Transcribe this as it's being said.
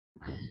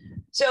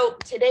So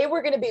today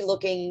we're going to be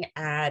looking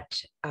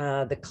at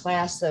the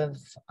class of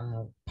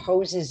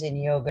poses in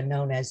yoga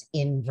known as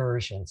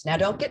inversions. Now,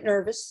 don't get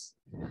nervous.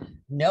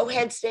 No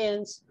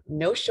headstands,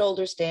 no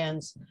shoulder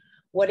stands.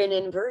 What an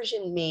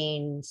inversion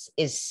means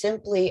is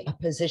simply a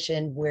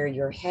position where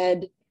your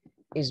head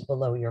is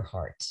below your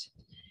heart.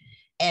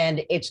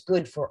 And it's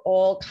good for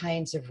all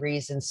kinds of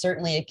reasons.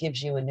 Certainly, it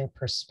gives you a new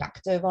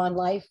perspective on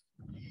life,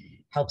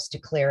 helps to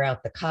clear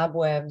out the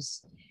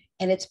cobwebs,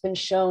 and it's been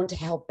shown to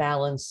help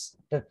balance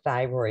the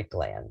thyroid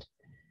gland.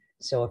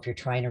 So if you're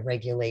trying to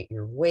regulate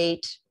your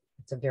weight,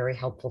 it's a very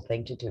helpful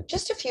thing to do.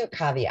 Just a few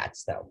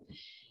caveats though.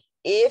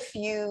 If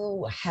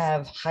you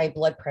have high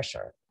blood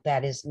pressure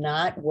that is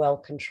not well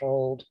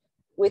controlled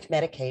with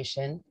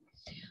medication,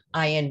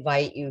 I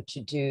invite you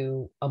to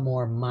do a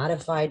more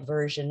modified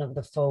version of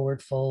the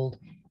forward fold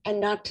and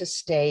not to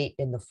stay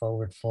in the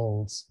forward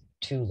folds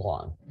too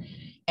long.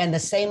 And the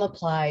same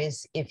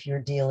applies if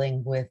you're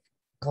dealing with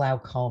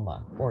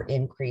glaucoma or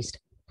increased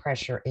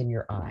pressure in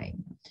your eye.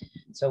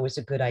 So it's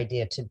a good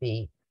idea to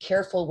be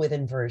careful with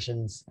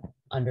inversions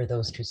under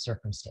those two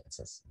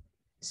circumstances.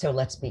 So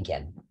let's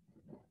begin.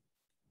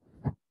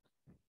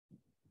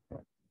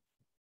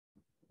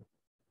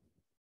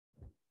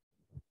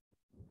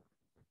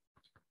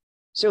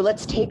 So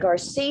let's take our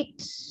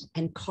seat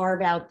and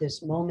carve out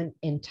this moment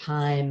in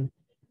time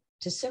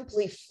to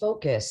simply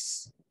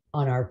focus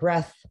on our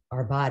breath,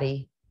 our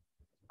body,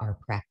 our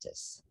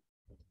practice.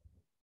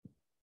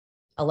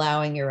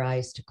 Allowing your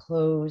eyes to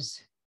close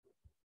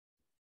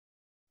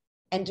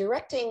and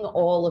directing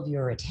all of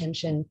your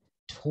attention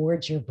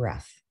towards your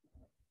breath.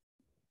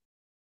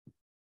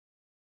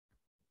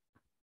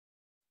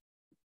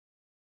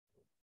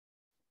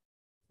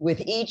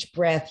 With each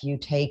breath you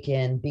take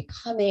in,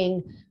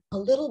 becoming a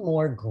little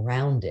more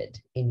grounded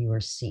in your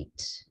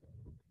seat,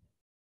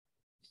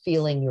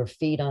 feeling your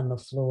feet on the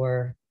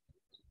floor,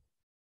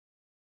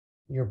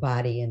 your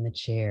body in the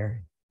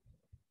chair,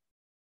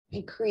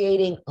 and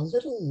creating a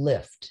little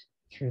lift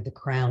through the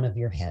crown of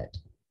your head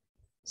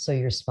so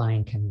your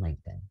spine can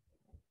lengthen.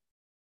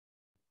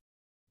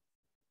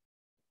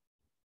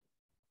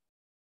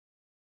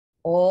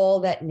 All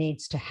that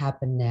needs to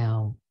happen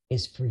now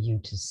is for you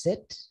to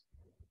sit,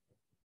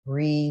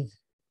 breathe,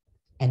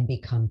 and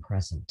become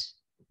present.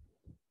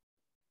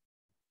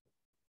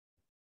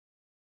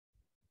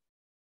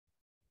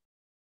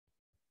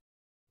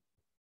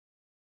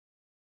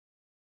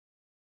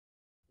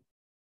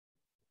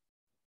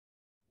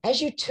 As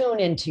you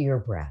tune into your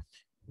breath,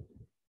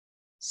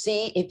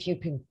 see if you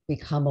can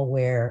become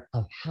aware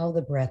of how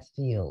the breath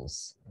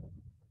feels,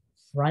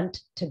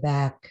 front to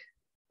back,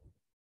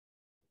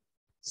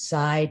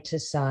 side to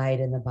side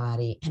in the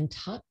body, and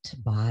top to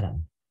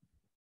bottom.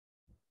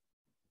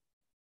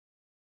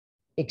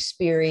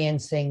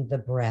 Experiencing the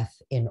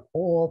breath in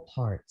all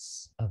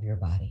parts of your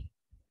body.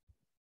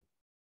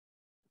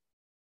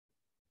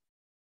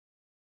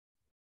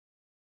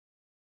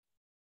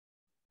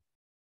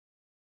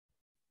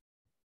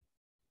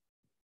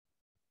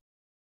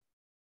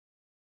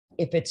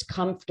 If it's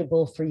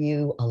comfortable for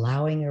you,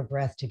 allowing your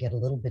breath to get a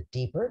little bit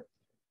deeper.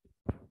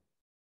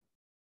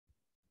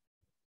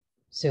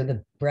 So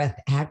the breath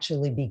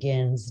actually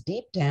begins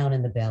deep down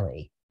in the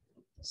belly,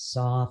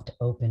 soft,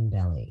 open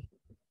belly.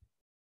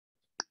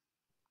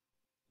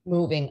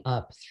 Moving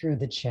up through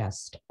the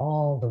chest,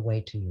 all the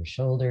way to your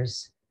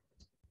shoulders.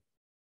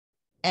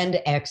 And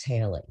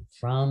exhaling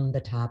from the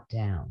top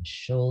down,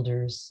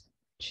 shoulders,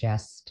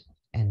 chest,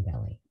 and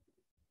belly.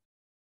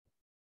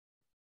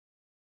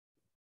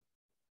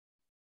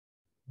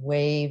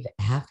 Wave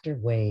after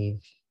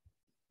wave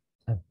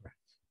of breath.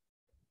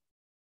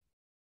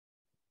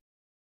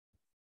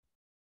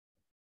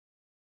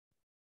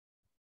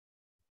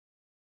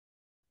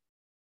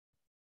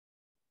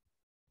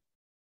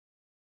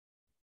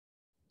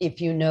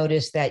 If you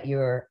notice that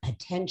your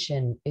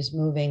attention is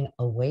moving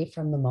away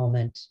from the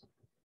moment,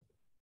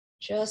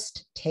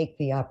 just take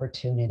the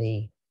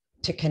opportunity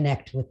to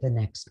connect with the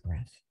next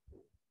breath.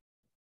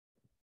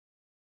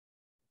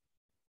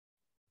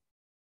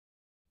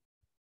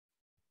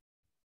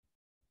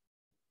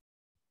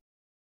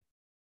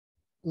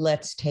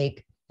 Let's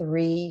take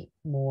 3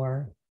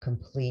 more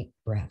complete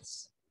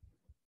breaths.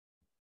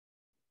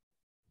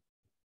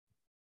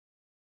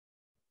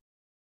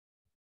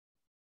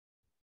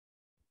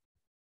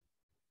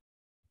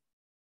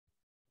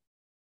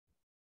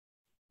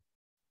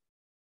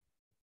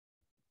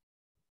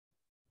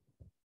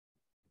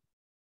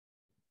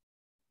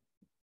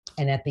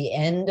 And at the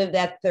end of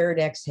that third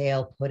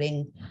exhale,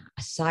 putting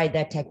aside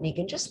that technique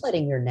and just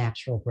letting your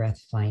natural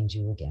breath find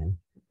you again.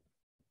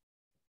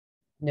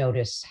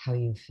 Notice how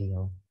you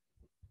feel.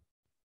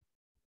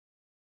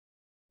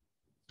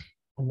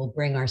 And we'll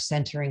bring our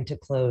centering to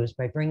close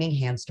by bringing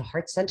hands to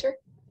heart center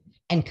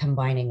and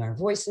combining our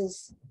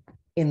voices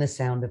in the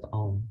sound of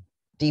Om.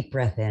 Deep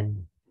breath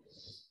in.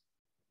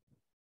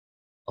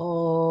 Om.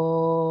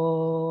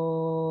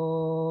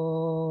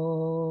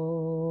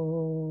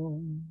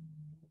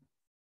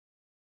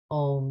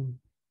 Om.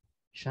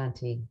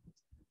 Shanti.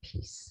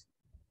 Peace.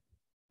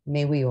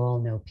 May we all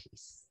know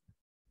peace.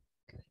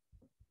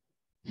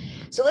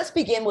 So let's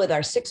begin with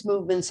our 6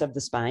 movements of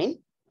the spine,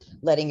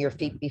 letting your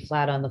feet be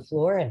flat on the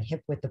floor and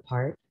hip width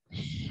apart.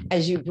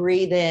 As you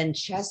breathe in,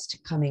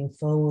 chest coming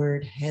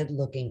forward, head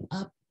looking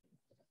up.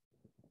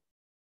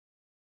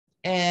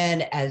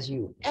 And as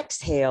you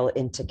exhale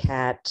into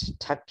cat,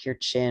 tuck your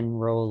chin,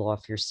 roll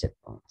off your sit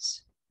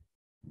bones.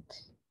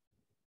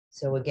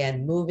 So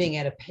again, moving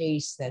at a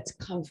pace that's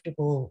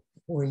comfortable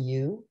for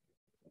you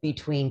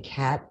between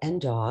cat and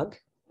dog.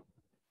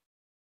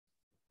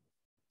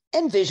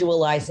 And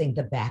visualizing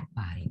the back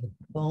body, the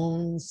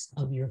bones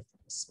of your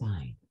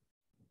spine.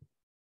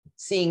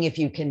 Seeing if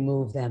you can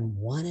move them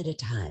one at a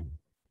time,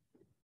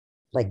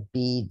 like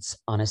beads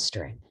on a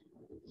string.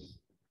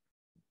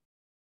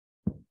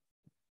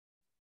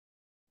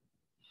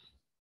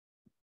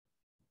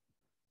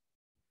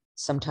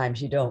 Sometimes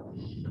you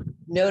don't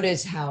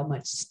notice how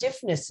much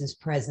stiffness is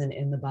present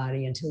in the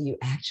body until you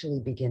actually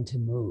begin to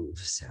move.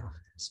 So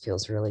this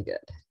feels really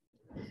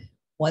good.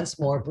 Once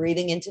more,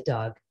 breathing into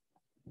dog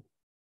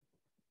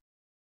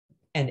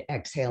and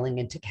exhaling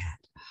into cat.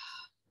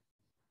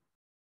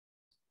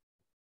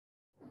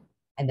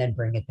 And then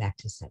bring it back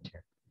to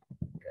center.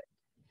 Good.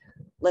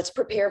 Let's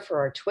prepare for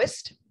our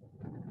twist.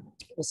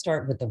 We'll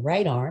start with the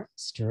right arm,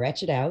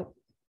 stretch it out.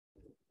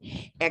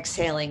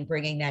 Exhaling,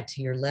 bringing that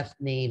to your left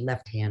knee,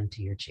 left hand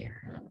to your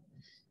chair.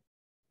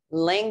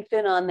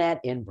 Lengthen on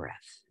that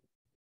in-breath.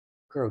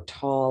 Grow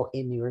tall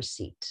in your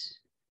seat.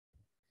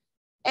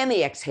 And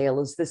the exhale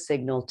is the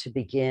signal to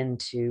begin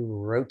to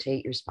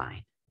rotate your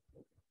spine.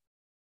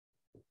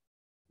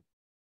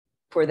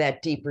 For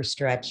that deeper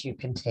stretch, you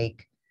can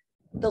take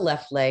the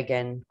left leg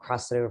and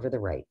cross it over the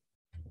right.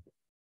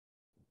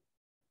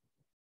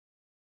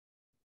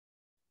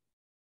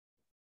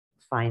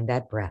 Find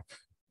that breath.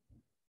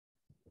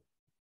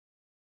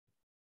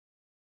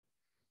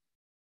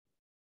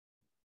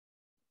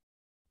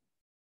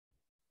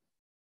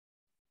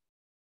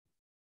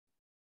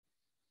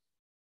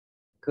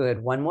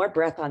 Good. One more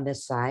breath on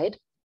this side.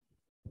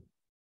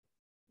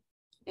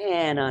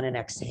 And on an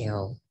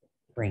exhale,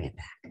 bring it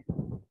back.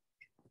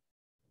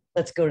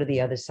 Let's go to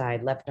the other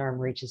side. Left arm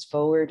reaches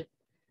forward.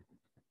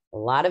 A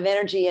lot of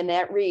energy in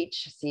that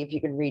reach. See if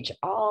you can reach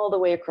all the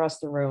way across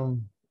the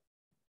room.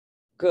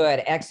 Good.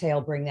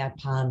 Exhale, bring that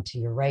palm to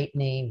your right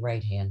knee,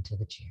 right hand to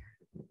the chair.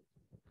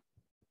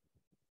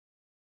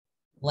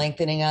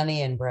 Lengthening on the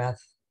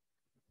in-breath.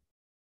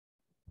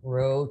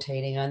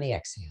 Rotating on the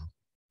exhale.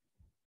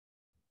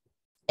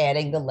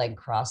 Adding the leg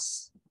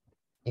cross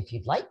if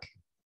you'd like.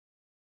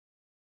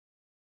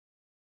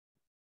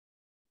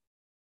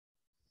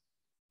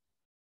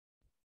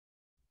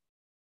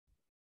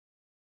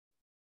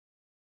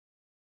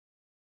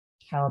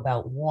 How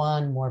about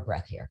one more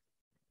breath here?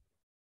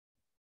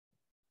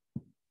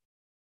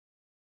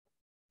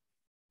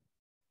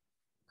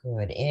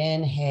 Good.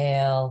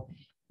 Inhale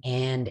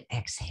and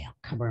exhale.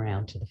 Come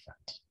around to the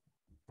front.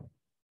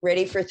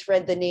 Ready for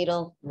thread the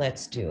needle?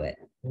 Let's do it.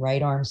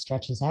 Right arm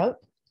stretches out.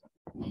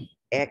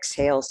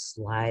 Exhale,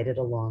 slide it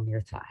along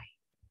your thigh.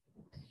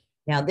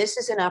 Now, this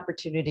is an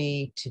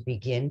opportunity to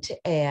begin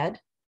to add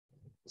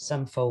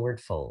some forward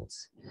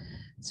folds.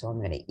 So I'm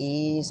going to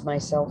ease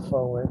myself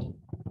forward,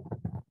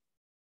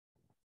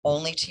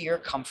 only to your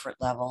comfort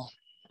level.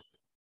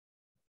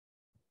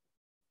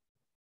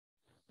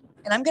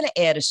 And I'm going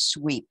to add a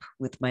sweep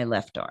with my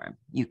left arm.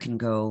 You can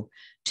go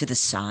to the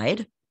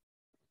side,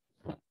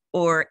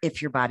 or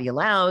if your body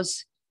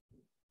allows,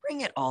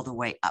 bring it all the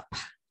way up.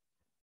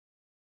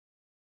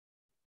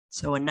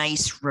 So a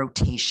nice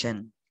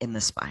rotation in the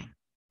spine.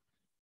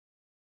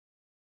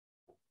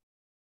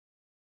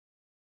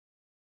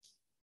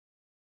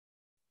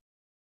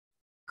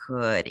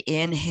 Good.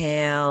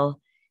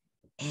 Inhale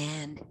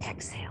and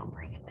exhale.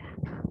 Bring it back.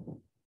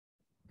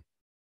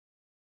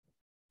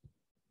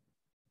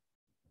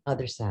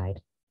 Other side.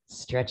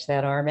 Stretch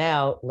that arm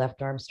out.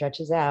 Left arm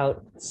stretches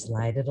out.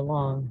 Slide it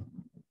along.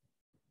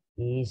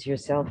 Ease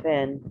yourself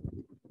in.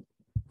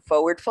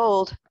 Forward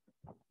fold.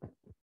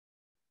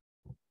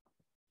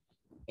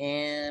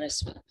 And a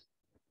sweep.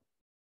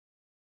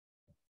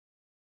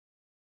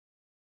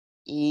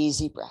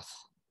 Easy breath.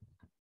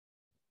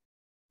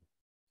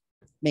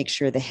 Make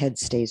sure the head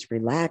stays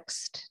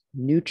relaxed,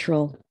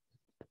 neutral.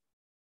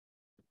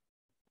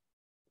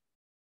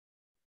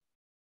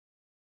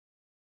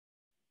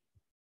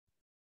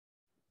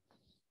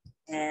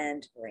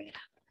 And bring it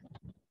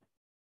up.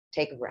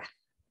 Take a breath.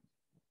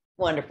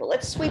 Wonderful.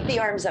 Let's sweep the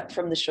arms up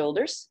from the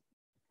shoulders.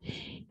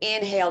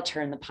 Inhale,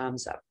 turn the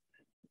palms up.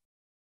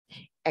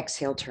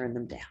 Exhale, turn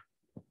them down.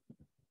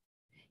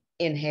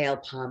 Inhale,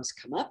 palms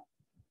come up.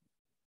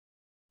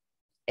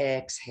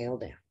 Exhale,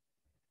 down.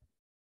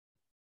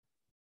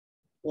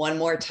 One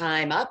more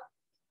time up.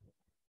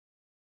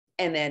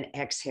 And then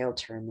exhale,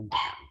 turn them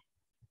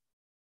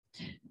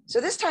down. So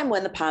this time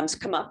when the palms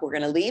come up, we're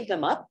going to leave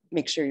them up.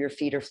 Make sure your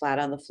feet are flat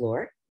on the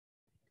floor.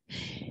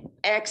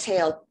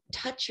 Exhale,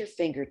 touch your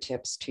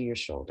fingertips to your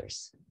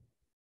shoulders.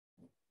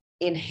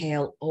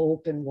 Inhale,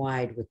 open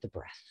wide with the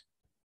breath.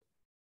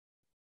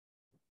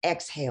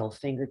 Exhale,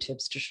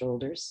 fingertips to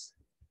shoulders.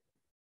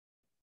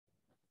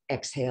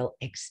 Exhale,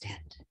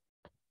 extend.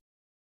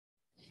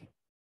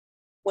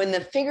 When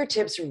the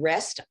fingertips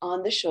rest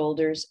on the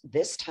shoulders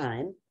this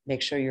time,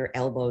 make sure your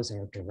elbows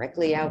are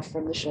directly out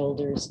from the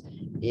shoulders.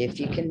 If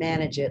you can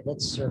manage it,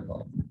 let's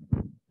circle.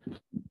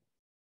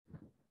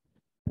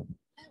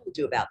 We'll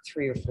do about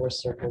 3 or 4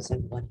 circles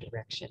in one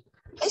direction.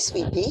 Hey,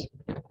 sweet pea,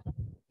 you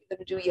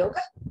gonna do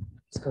yoga?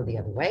 Let's go the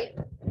other way.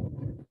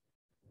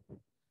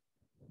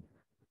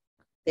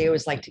 They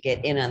always like to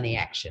get in on the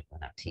action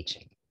when I'm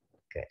teaching.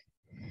 Good.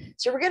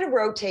 So we're gonna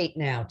rotate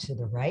now to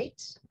the right.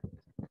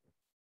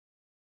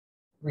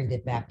 Bring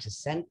it back to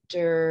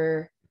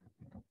center,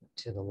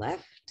 to the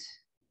left,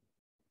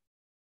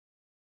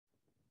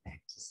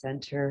 back to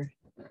center.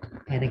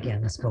 And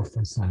again, let's go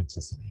from side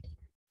to side.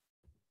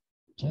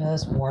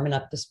 Just warming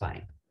up the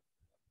spine.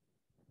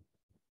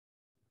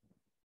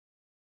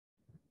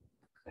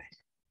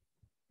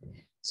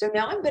 Good. So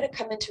now I'm going to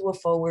come into a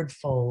forward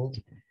fold,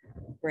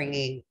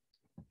 bringing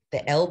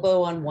the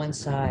elbow on one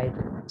side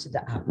to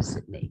the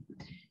opposite knee.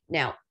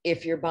 Now,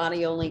 if your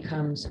body only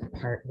comes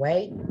part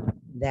way,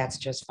 that's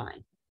just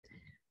fine.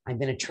 I'm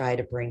going to try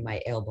to bring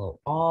my elbow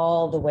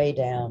all the way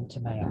down to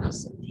my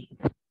opposite knee.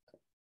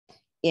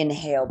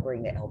 Inhale,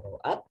 bring the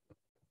elbow up.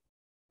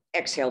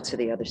 Exhale to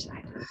the other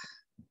side.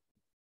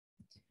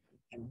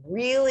 And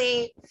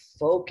really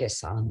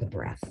focus on the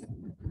breath.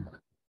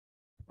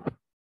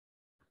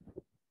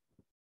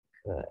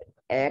 Good.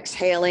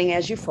 Exhaling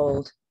as you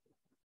fold.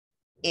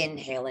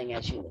 Inhaling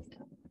as you lift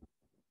up.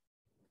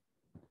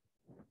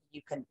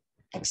 You can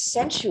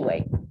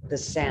accentuate the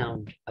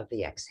sound of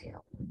the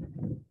exhale.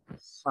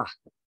 A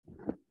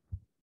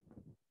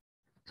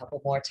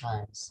couple more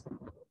times.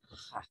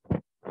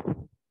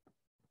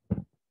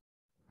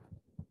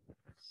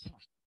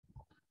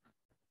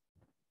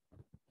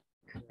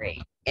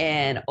 Great.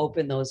 And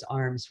open those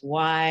arms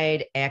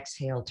wide.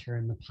 Exhale,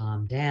 turn the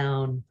palm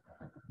down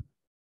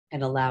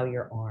and allow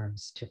your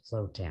arms to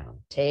float down.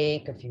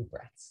 Take a few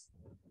breaths.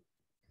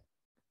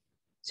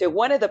 So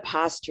one of the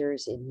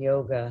postures in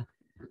yoga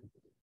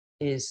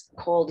is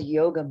called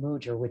Yoga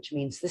Mudra, which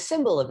means the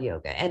symbol of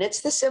yoga. And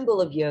it's the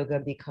symbol of yoga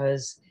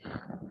because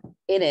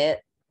in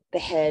it, the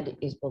head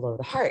is below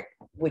the heart,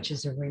 which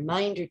is a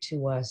reminder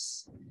to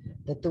us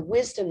that the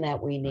wisdom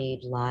that we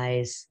need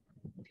lies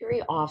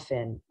very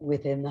often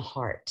within the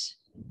heart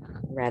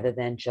rather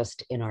than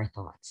just in our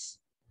thoughts.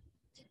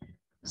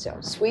 So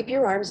sweep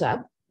your arms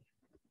up.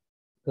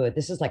 Good.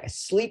 This is like a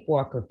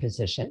sleepwalker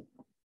position.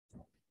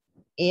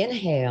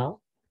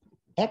 Inhale.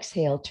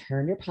 Exhale,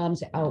 turn your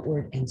palms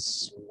outward and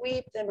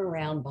sweep them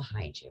around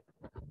behind you.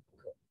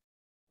 Good.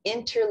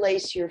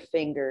 Interlace your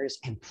fingers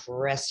and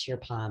press your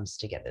palms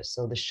together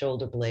so the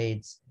shoulder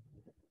blades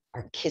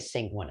are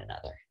kissing one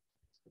another.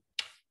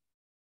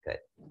 Good.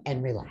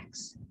 And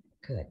relax.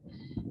 Good.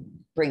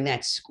 Bring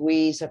that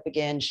squeeze up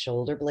again,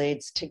 shoulder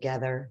blades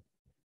together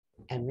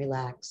and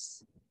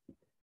relax.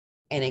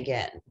 And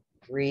again,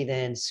 breathe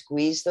in,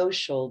 squeeze those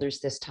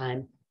shoulders this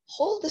time,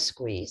 hold the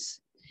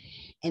squeeze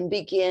and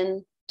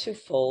begin to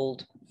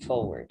fold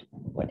forward,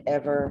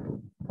 whatever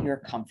your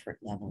comfort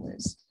level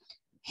is.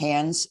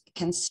 Hands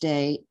can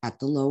stay at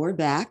the lower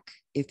back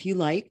if you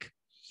like,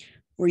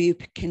 or you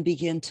can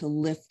begin to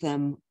lift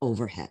them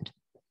overhead.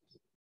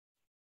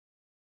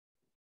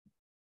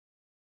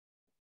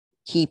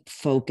 Keep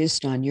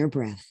focused on your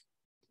breath.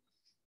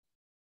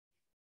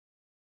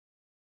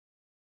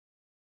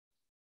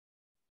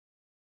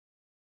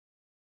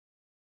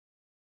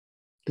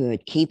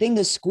 Good. Keeping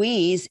the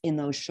squeeze in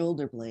those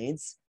shoulder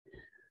blades.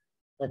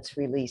 Let's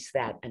release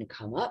that and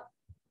come up.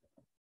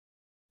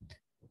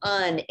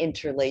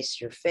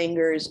 Uninterlace your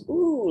fingers.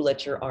 Ooh,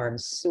 let your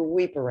arms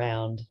sweep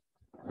around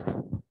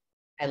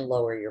and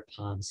lower your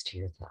palms to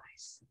your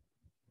thighs.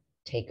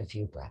 Take a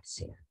few breaths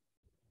here.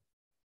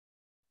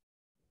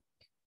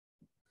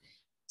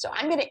 So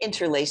I'm going to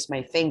interlace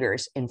my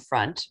fingers in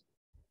front,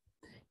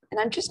 and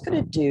I'm just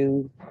going to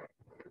do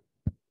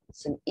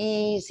some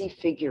easy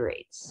figure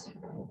eights.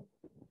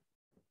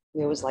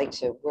 We always like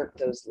to work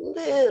those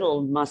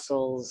little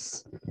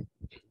muscles,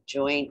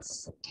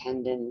 joints,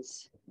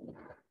 tendons.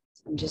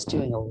 I'm just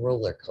doing a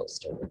roller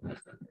coaster with my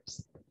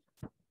fingers.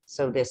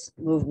 So this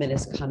movement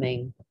is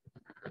coming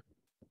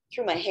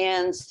through my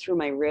hands, through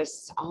my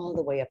wrists, all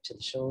the way up to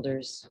the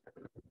shoulders.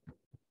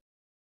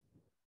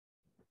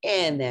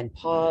 And then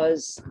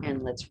pause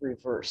and let's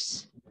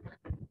reverse.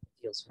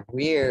 Feels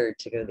weird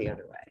to go the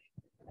other way.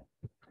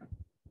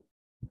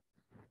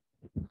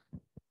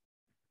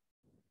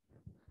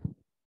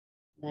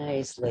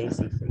 Nice,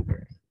 lazy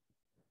figure.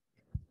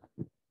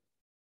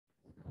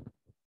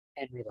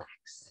 And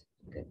relax.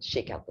 Good.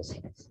 Shake out those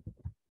hands.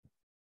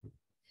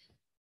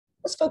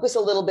 Let's focus a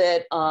little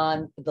bit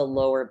on the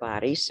lower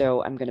body.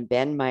 So I'm going to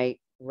bend my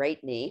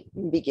right knee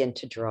and begin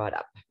to draw it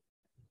up.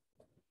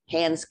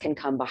 Hands can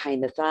come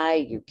behind the thigh.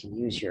 You can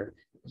use your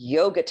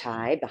yoga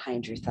tie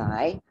behind your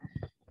thigh.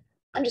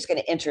 I'm just going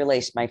to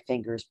interlace my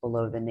fingers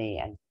below the knee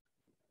and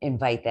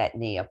invite that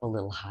knee up a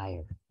little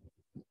higher.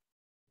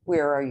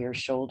 Where are your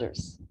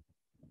shoulders?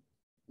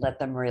 Let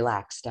them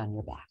relax down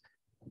your back.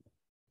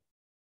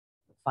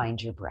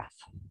 Find your breath.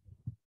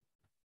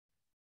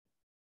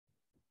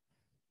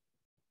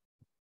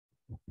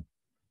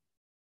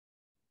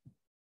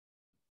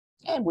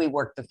 And we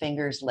work the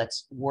fingers.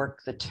 Let's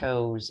work the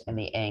toes and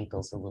the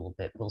ankles a little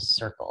bit. We'll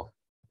circle.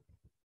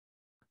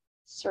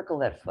 Circle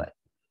that foot.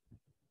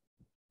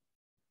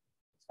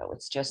 So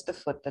it's just the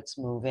foot that's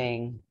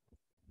moving,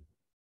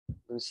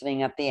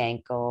 loosening up the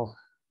ankle.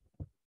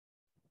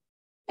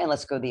 And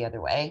let's go the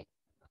other way.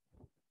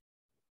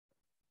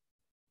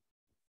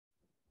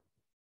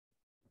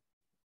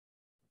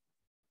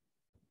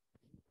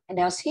 And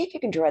now see if you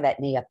can draw that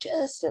knee up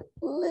just a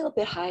little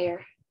bit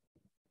higher.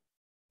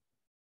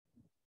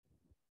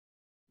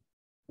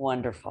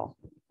 Wonderful.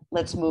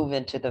 Let's move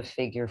into the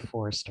figure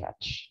 4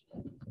 stretch.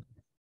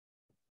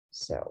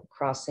 So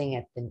crossing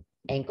at the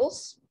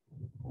ankles,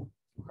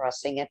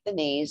 crossing at the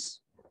knees,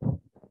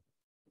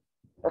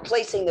 or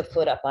placing the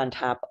foot up on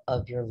top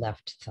of your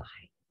left thigh.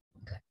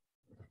 Good.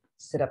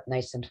 Sit up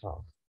nice and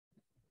tall.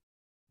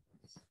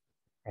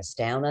 Press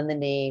down on the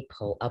knee,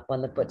 pull up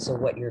on the foot. So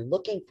what you're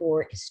looking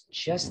for is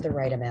just the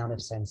right amount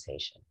of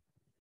sensation.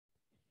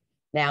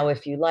 Now,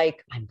 if you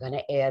like, I'm going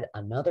to add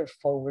another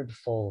forward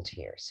fold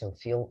here. So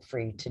feel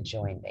free to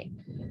join me.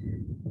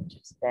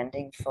 Just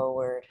bending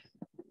forward.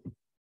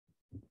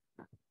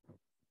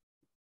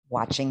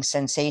 Watching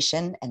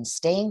sensation and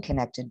staying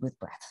connected with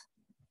breath.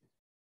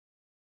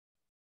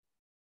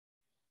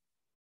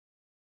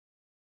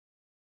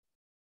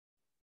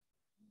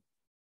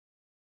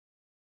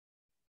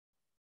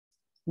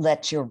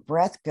 Let your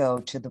breath go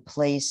to the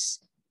place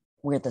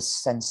where the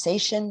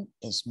sensation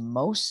is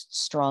most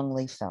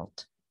strongly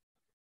felt.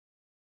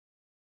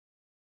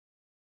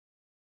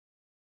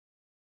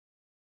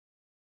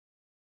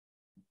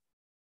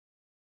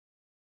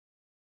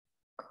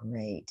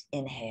 Great.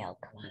 Inhale,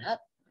 come on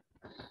up.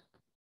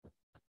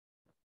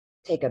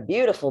 Take a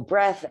beautiful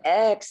breath.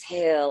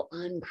 Exhale,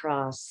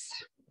 uncross.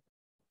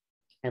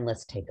 And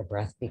let's take a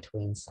breath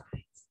between sides.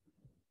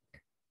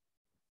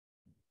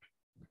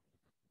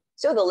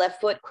 So the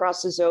left foot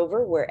crosses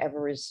over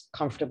wherever is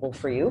comfortable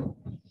for you.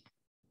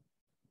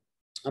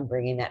 I'm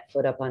bringing that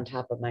foot up on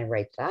top of my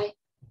right thigh.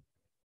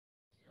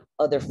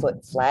 Other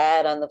foot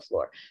flat on the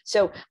floor.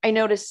 So I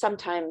notice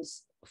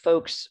sometimes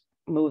folks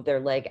move their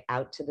leg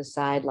out to the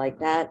side like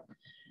that.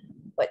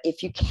 But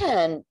if you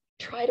can,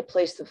 try to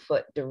place the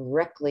foot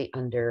directly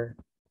under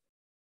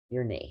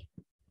your knee.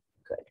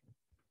 Good.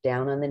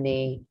 Down on the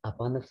knee, up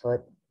on the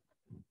foot.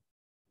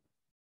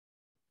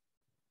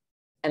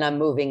 And I'm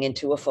moving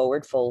into a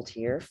forward fold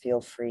here.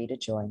 Feel free to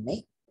join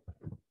me.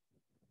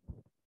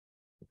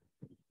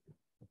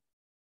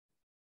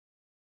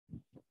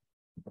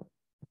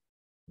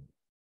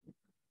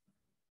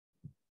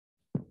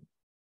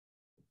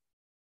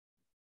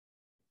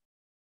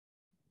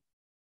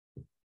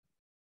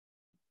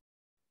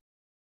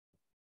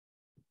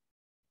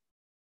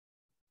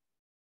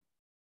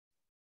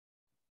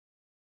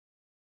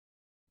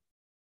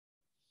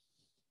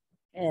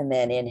 And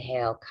then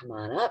inhale, come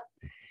on up.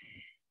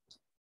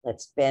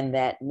 Let's bend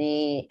that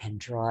knee and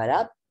draw it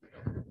up.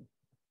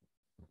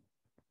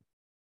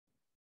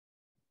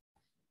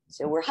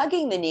 So we're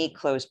hugging the knee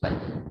close, but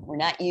we're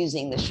not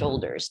using the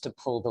shoulders to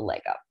pull the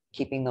leg up,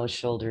 keeping those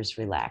shoulders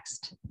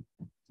relaxed.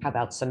 How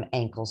about some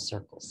ankle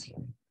circles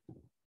here?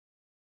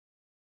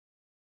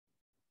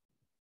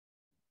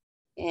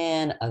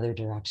 And other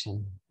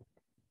direction.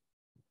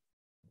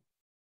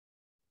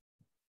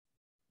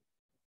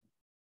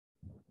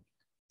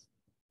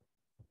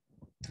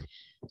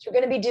 So we're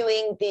going to be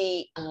doing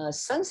the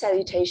sun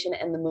salutation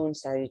and the moon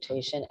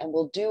salutation, and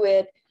we'll do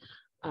it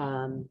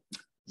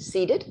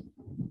seated.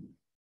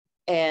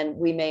 And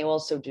we may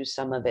also do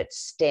some of it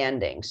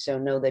standing. So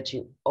know that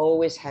you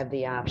always have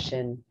the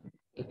option.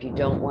 If you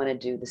don't want to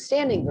do the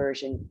standing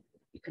version,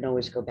 you can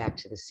always go back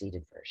to the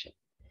seated version.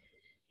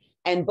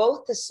 And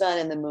both the sun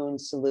and the moon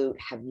salute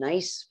have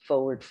nice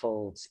forward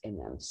folds in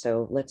them.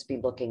 So let's be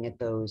looking at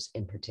those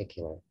in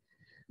particular.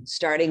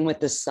 Starting with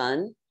the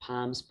sun,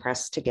 palms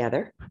pressed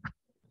together,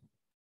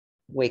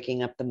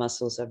 waking up the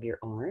muscles of your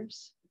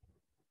arms.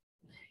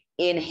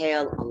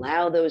 Inhale,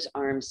 allow those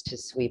arms to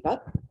sweep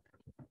up.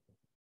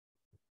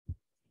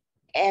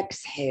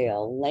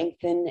 Exhale,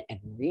 lengthen and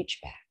reach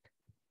back.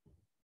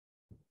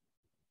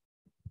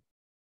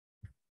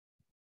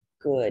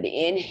 Good.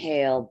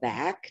 Inhale,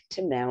 back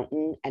to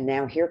mountain. And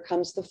now here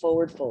comes the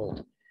forward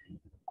fold.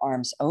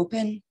 Arms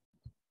open,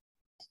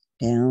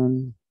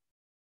 down.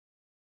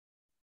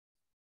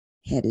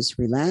 Head is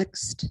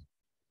relaxed.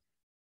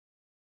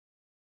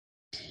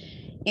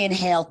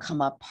 Inhale,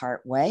 come up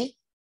part way.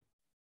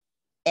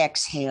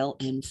 Exhale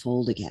and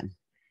fold again.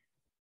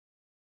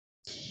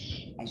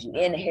 As you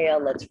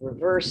inhale, let's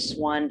reverse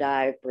swan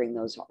dive. Bring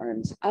those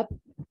arms up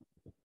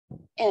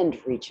and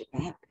reach it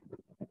back.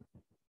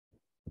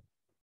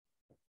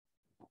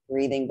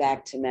 Breathing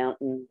back to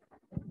mountain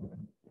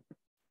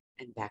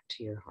and back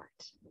to your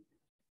heart.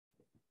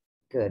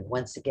 Good.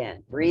 Once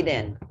again, breathe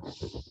in.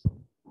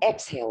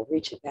 Exhale,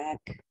 reach it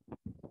back.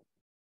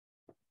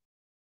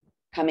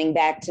 Coming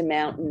back to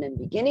mountain and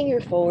beginning your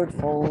forward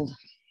fold.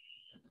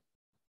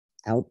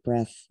 Out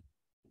breath.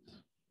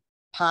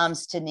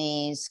 Palms to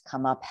knees,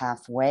 come up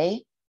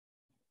halfway.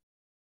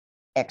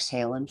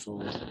 Exhale and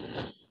fold.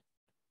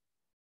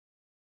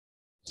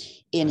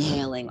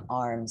 Inhaling,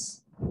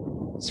 arms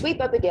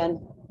sweep up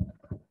again,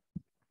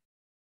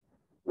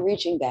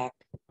 reaching back.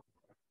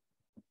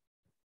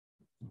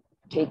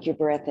 Take your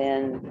breath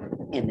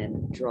in and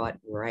then draw it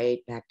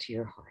right back to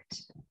your heart.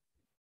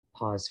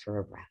 Pause for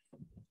a breath.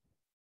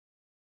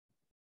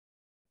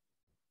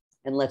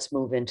 And let's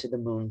move into the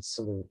moon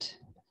salute.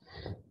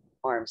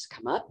 Arms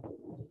come up.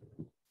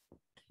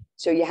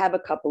 So you have a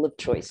couple of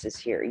choices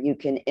here. You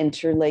can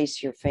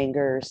interlace your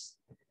fingers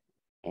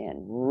and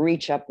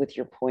reach up with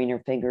your pointer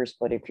fingers,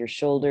 but if your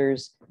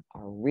shoulders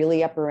are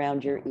really up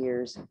around your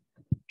ears,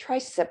 try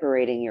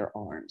separating your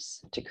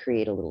arms to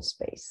create a little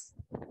space.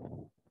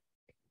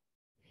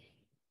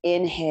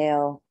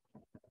 Inhale,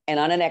 and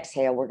on an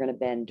exhale, we're going to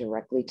bend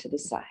directly to the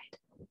side.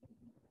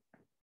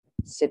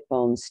 Sit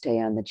bones stay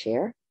on the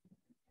chair.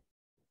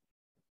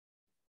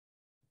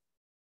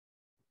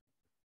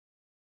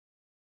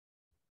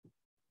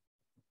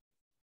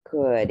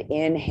 Good.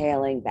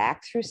 Inhaling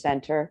back through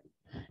center,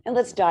 and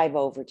let's dive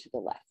over to the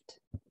left.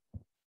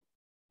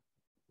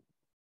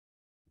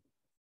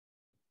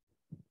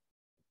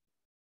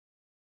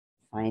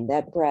 Find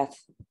that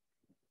breath.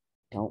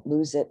 Don't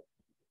lose it.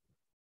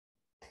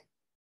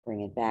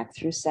 Bring it back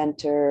through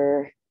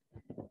center.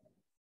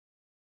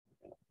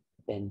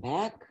 Bend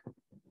back.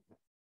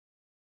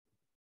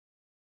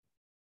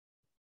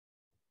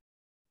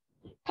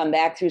 Come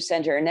back through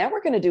center. And now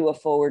we're going to do a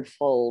forward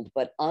fold,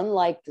 but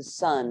unlike the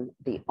sun,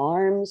 the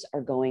arms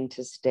are going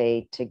to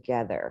stay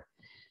together.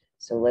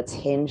 So let's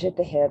hinge at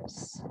the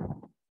hips.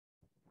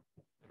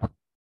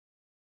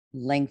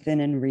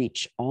 Lengthen and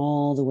reach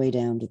all the way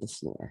down to the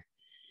floor.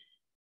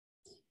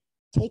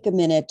 Take a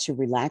minute to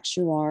relax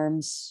your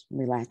arms,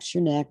 relax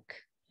your neck,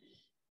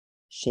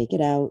 shake it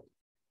out.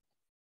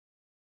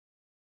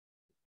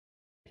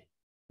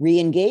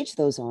 Re-engage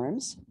those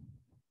arms,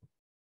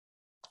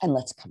 and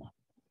let's come up.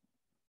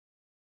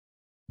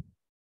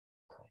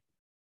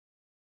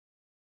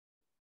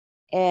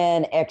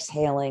 And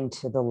exhaling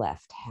to the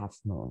left, half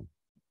moon.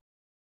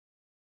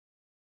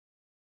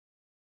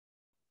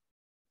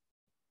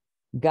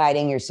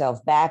 Guiding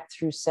yourself back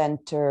through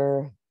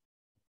center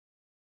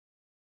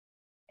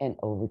and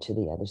over to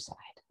the other side.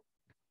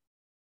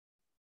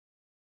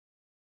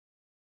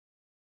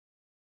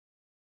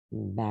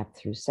 Back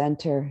through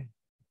center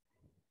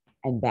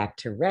and back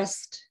to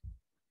rest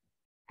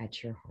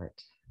at your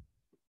heart.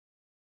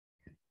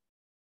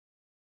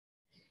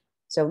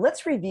 So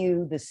let's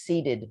review the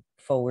seated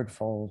forward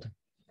fold.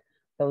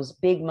 Those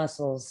big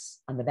muscles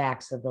on the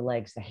backs of the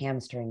legs, the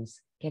hamstrings,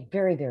 get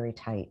very, very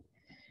tight.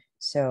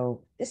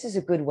 So this is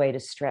a good way to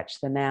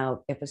stretch them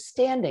out if a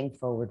standing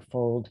forward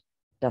fold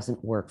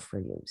doesn't work for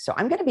you. So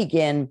I'm going to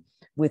begin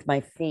with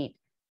my feet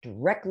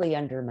directly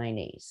under my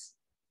knees.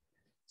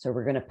 So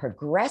we're going to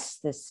progress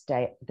this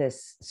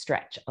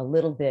stretch a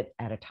little bit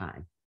at a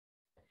time.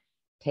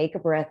 Take a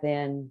breath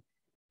in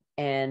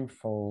and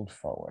fold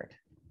forward.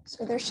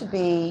 So there should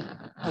be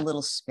a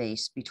little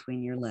space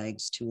between your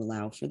legs to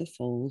allow for the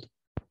fold.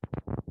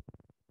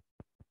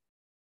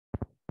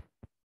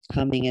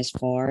 Coming as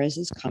far as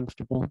is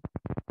comfortable.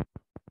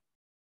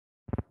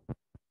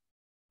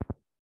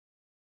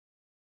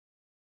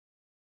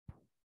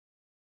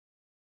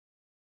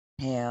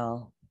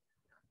 Inhale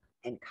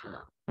and come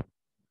up.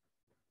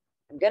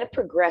 I'm going to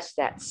progress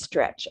that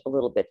stretch a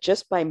little bit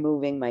just by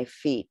moving my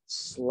feet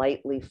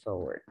slightly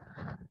forward.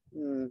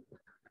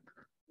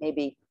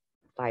 Maybe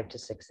 5 to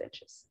 6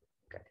 inches.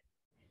 Good.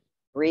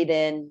 Breathe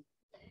in.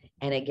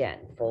 And again,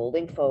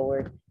 folding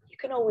forward. You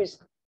can always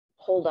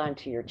hold on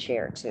to your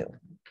chair too.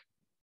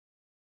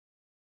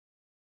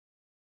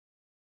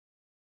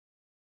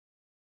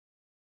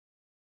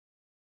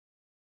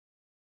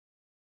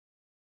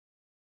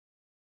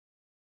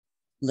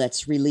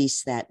 Let's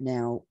release that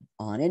now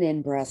on an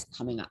in-breath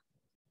coming up.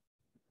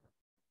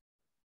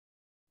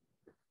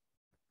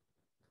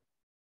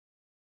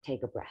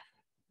 Take a breath.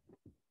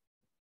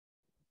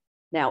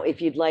 Now,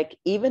 if you'd like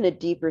even a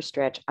deeper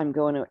stretch, I'm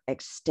going to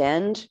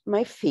extend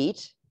my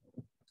feet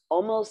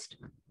almost,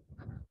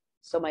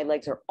 so my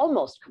legs are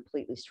almost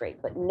completely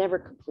straight, but never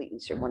completely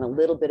straight. Want a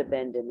little bit of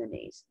bend in the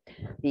knees.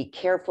 Be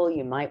careful.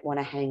 You might want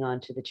to hang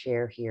on to the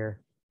chair here,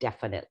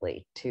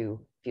 definitely, to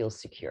feel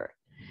secure.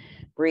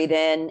 Breathe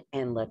in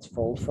and let's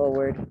fold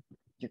forward.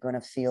 You're going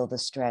to feel the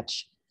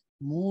stretch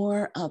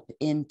more up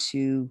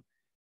into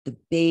the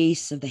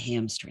base of the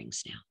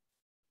hamstrings now.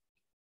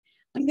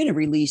 I'm going to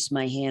release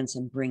my hands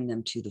and bring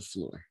them to the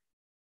floor.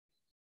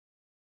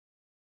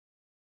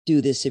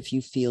 Do this if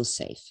you feel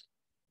safe.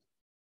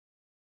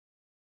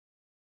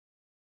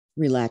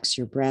 Relax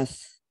your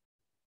breath.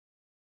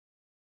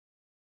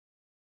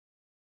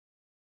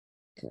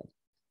 Good.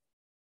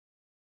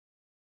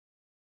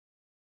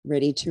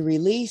 Ready to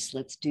release?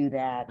 Let's do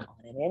that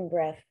on an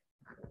in-breath.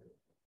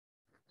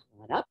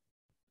 Come on up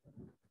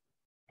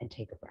and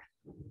take a breath.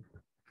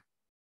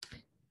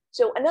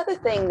 So another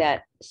thing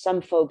that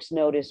some folks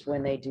notice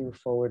when they do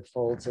forward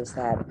folds is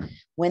that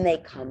when they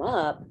come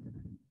up,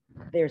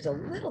 there's a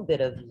little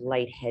bit of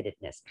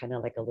lightheadedness, kind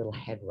of like a little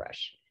head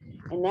rush.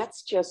 And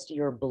that's just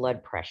your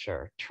blood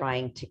pressure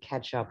trying to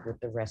catch up with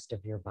the rest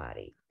of your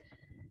body.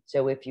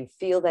 So if you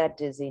feel that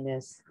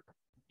dizziness,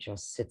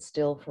 just sit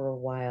still for a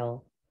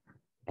while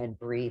and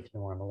breathe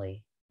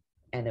normally,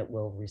 and it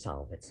will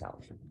resolve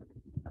itself.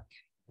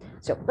 Okay.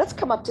 So let's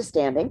come up to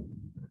standing.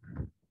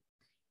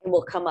 And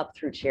we'll come up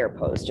through chair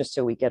pose just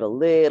so we get a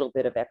little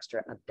bit of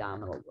extra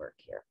abdominal work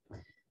here.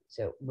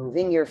 So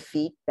moving your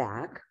feet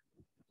back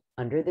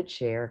under the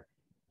chair,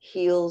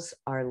 heels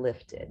are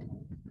lifted.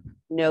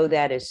 Know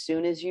that as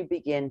soon as you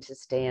begin to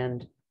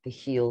stand, the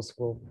heels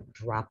will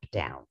drop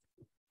down.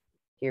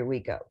 Here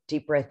we go.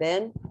 Deep breath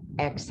in,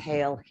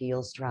 exhale,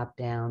 heels drop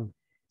down,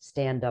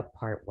 stand up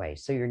part way.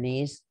 So your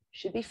knees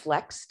should be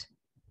flexed.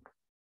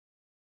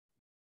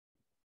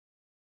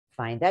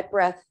 Find that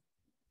breath.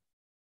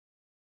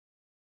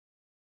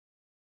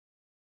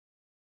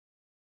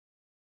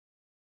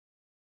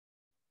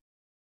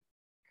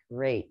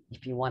 Great.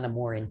 If you want a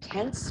more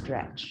intense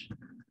stretch,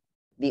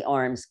 the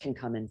arms can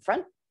come in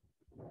front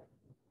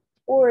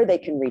or they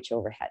can reach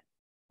overhead.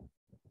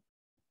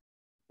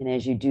 And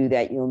as you do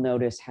that, you'll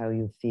notice how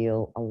you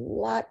feel a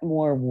lot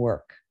more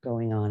work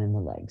going on in the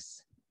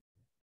legs.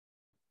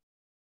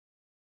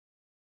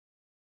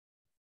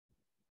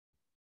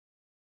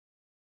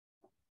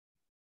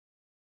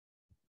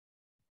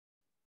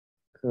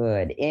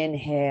 Good.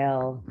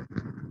 Inhale.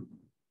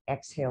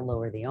 Exhale,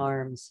 lower the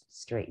arms,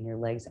 straighten your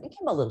legs, and give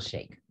them a little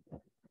shake.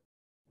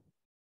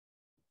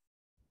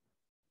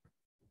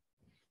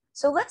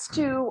 So let's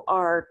do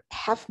our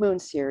half moon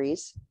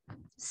series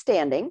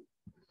standing.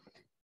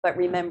 But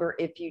remember,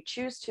 if you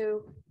choose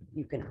to,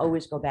 you can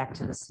always go back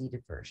to the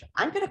seated version.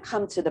 I'm going to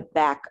come to the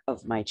back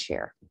of my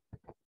chair.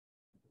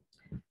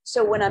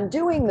 So when I'm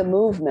doing the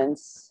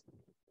movements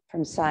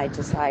from side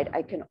to side,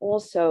 I can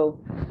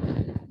also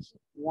keep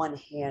one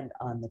hand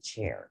on the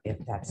chair if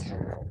that's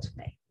helpful to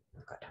me.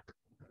 Good.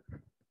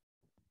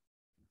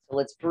 So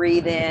let's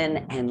breathe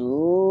in and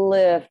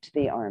lift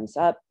the arms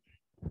up.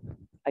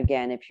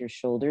 Again, if your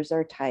shoulders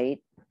are tight,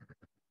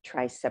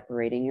 try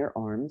separating your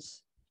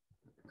arms.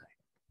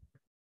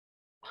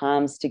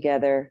 Palms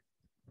together,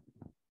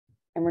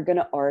 and we're going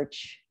to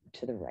arch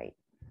to the right.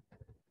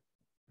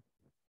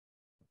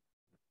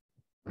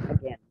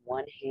 Again,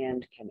 one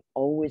hand can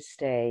always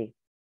stay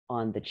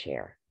on the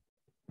chair.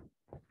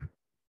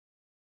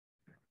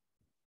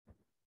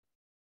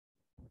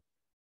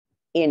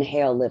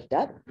 Inhale, lift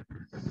up.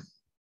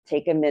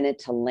 Take a minute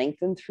to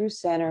lengthen through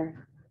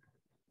center,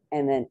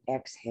 and then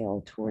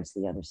exhale towards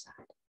the other side.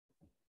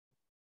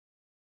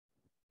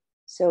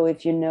 So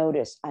if you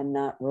notice, I'm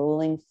not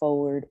rolling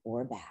forward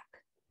or back,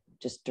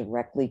 just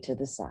directly to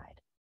the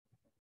side.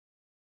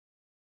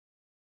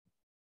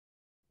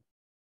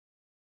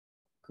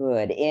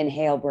 Good.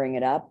 Inhale, bring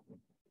it up.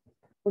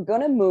 We're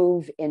going to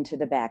move into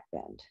the back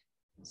bend.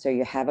 So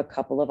you have a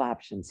couple of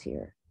options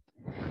here.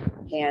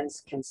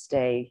 Hands can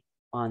stay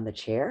on the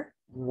chair,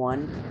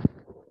 one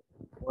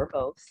or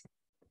both.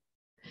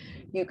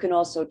 You can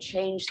also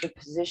change the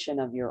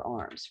position of your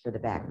arms for the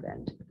back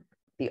bend.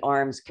 The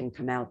arms can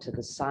come out to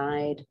the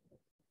side,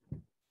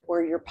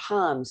 or your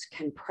palms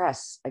can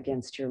press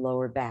against your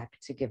lower back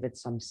to give it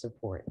some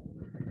support.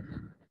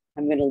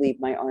 I'm going to leave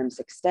my arms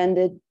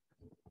extended.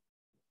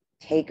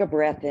 Take a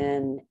breath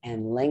in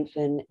and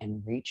lengthen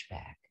and reach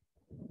back.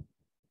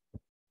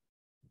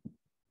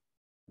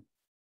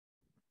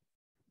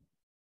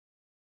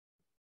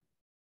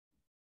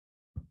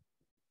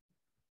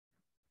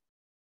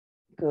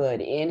 Good.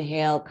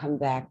 Inhale, come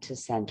back to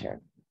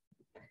center.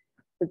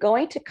 We're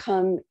going to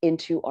come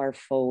into our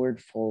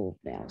forward fold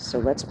now. So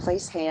let's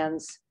place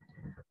hands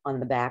on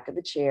the back of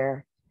the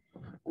chair.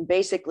 And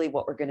basically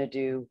what we're going to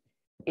do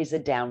is a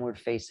downward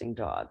facing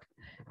dog.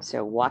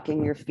 So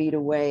walking your feet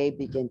away,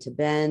 begin to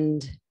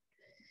bend.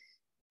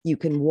 You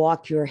can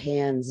walk your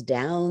hands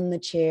down the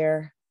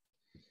chair.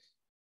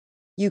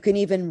 You can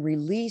even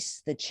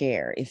release the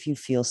chair if you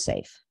feel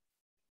safe.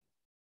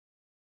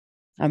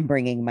 I'm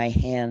bringing my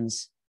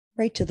hands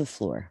right to the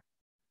floor.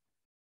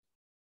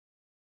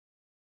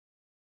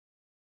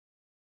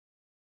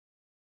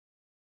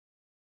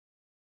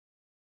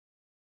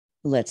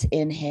 Let's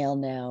inhale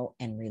now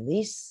and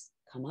release.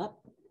 Come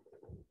up.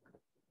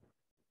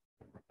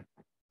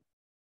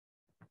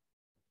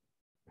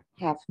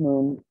 Half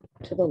moon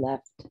to the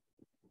left.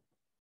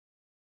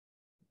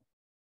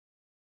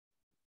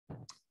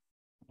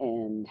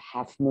 And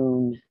half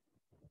moon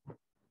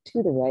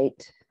to the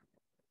right.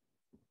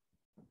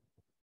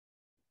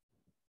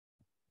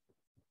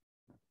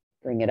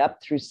 Bring it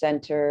up through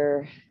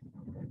center.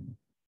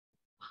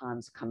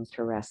 Palms come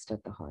to rest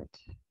at the heart.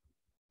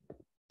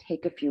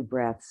 Take a few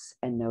breaths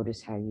and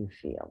notice how you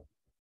feel.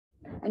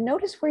 And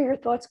notice where your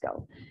thoughts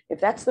go.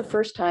 If that's the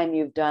first time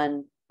you've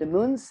done the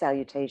moon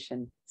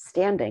salutation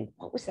standing,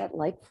 what was that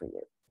like for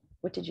you?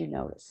 What did you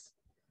notice?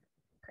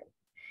 Great.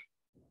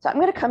 So I'm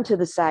going to come to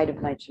the side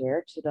of my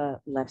chair, to the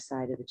left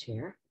side of the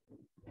chair.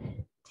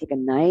 Take a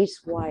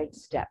nice wide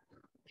step,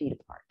 feet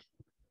apart.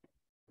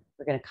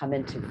 We're going to come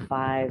into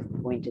 5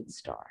 pointed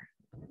star.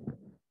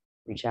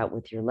 Reach out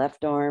with your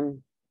left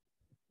arm.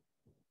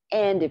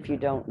 And if you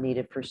don't need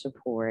it for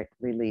support,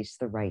 release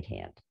the right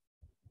hand.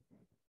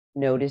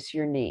 Notice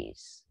your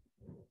knees.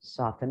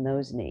 Soften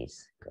those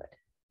knees. Good.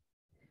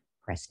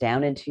 Press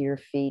down into your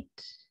feet.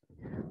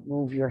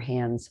 Move your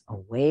hands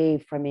away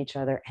from each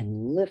other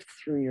and lift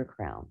through your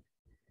crown.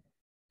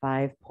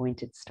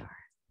 5-pointed star.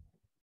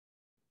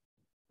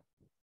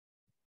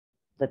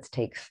 Let's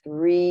take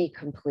 3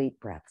 complete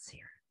breaths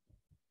here.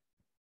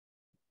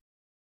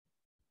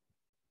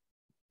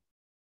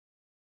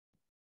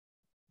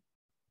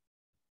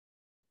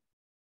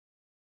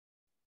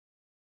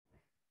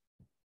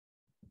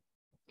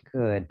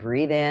 Good.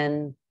 Breathe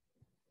in.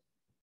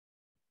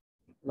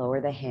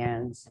 Lower the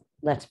hands.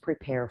 Let's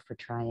prepare for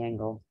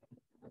triangle.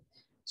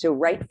 So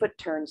right foot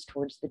turns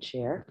towards the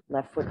chair.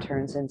 Left foot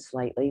turns in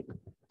slightly.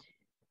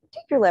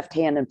 Take your left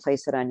hand and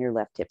place it on your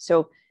left hip.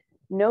 So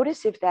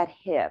notice if that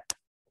hip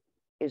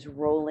is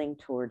rolling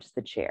towards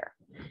the chair.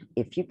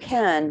 If you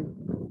can,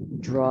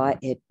 draw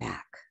it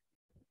back.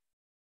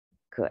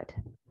 Good.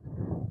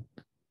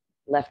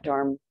 Left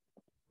arm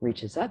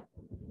reaches up.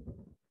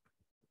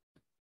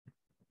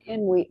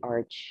 And we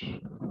arch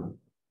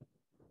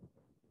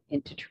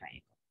into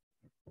triangle.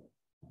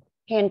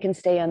 Hand can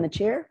stay on the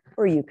chair,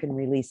 or you can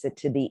release it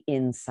to the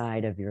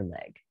inside of your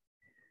leg.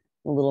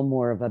 A little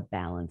more of a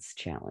balance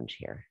challenge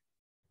here.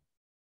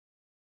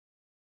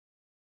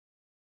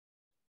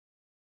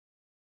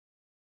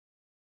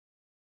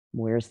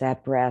 Where's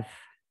that breath?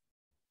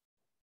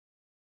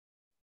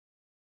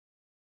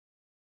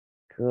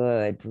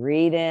 Good.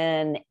 Breathe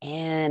in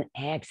and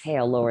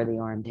exhale. Lower the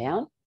arm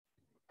down.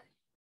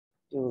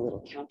 Do a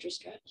little counter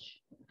stretch.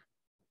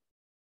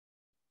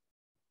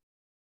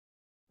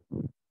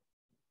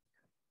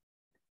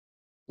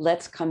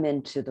 Let's come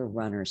into the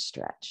runner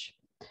stretch.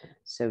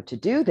 So to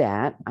do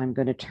that, I'm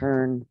going to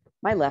turn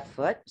my left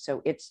foot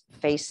so it's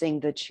facing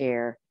the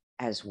chair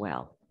as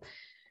well.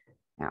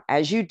 Now,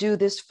 as you do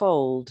this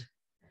fold,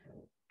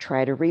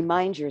 try to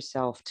remind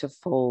yourself to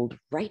fold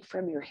right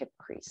from your hip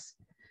crease.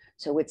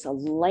 So it's a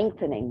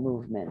lengthening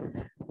movement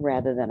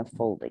rather than a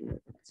folding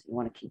movement. So you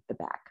want to keep the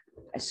back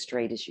as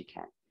straight as you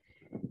can.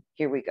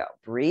 Here we go.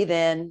 Breathe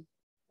in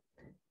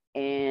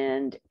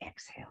and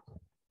exhale.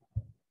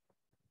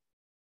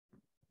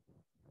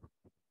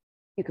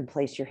 You can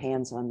place your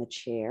hands on the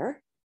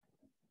chair,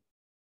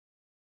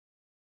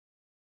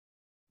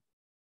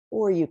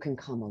 or you can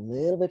come a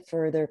little bit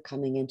further,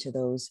 coming into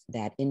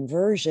that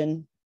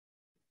inversion.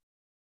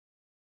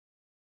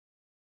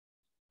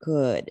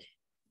 Good.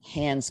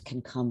 Hands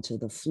can come to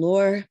the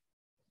floor.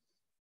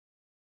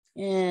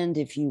 And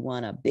if you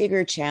want a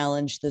bigger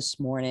challenge this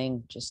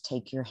morning, just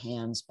take your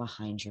hands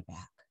behind your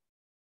back.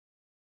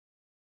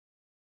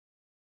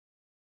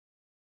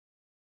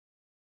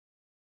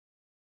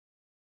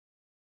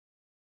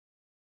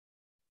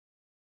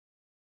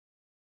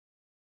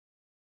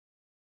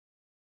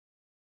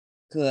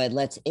 Good.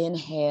 Let's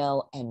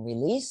inhale and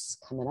release.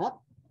 Coming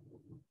up.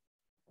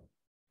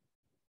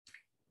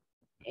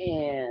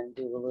 And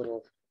do a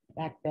little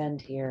back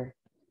bend here.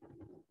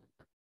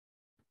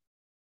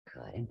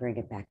 Good. And bring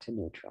it back to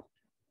neutral.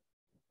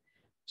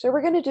 So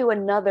we're going to do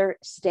another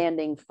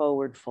standing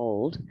forward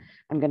fold.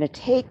 I'm going to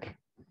take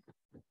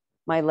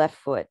my left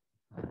foot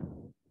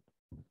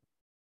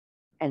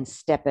and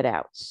step it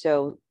out.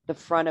 So the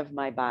front of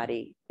my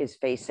body is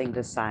facing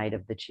the side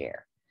of the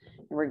chair.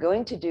 And we're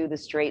going to do the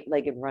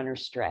straight-legged runner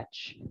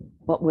stretch,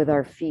 but with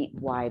our feet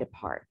wide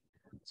apart.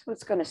 So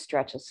it's going to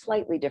stretch a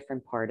slightly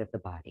different part of the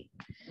body.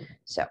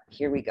 So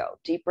here we go.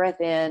 Deep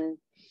breath in.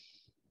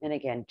 And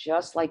again,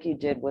 just like you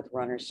did with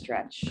runner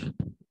stretch.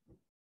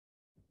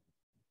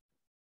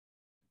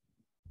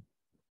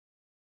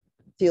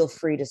 Feel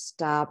free to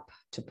stop,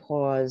 to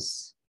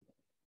pause.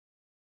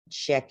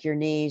 Check your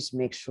knees,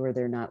 make sure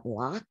they're not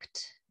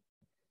locked.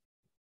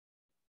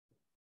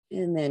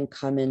 And then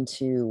come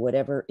into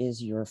whatever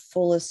is your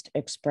fullest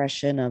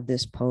expression of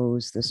this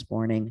pose this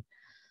morning.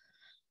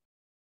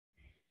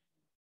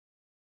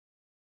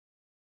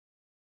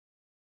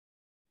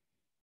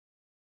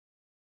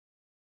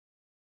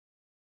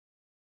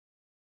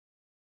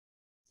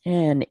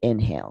 And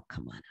inhale,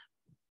 come on up.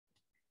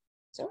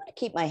 So I'm going to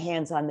keep my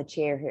hands on the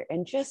chair here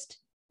and just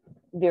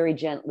very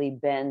gently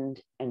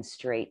bend and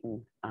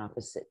straighten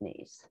opposite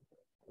knees.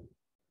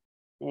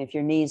 And if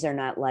your knees are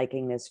not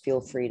liking this,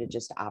 feel free to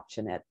just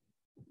option it.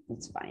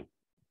 It's fine.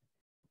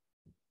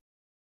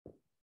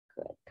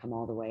 Good. Come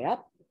all the way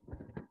up.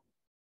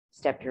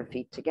 Step your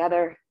feet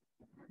together.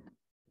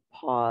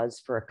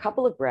 Pause for a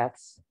couple of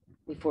breaths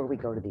before we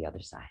go to the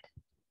other side.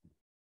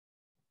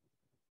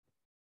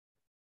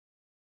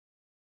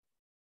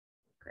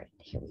 Great.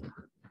 Here we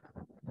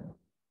go.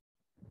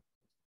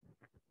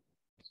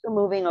 So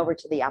moving over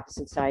to the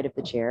opposite side of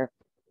the chair.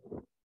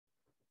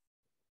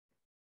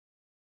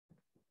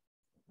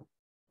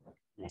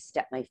 And I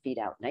step my feet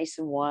out nice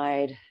and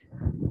wide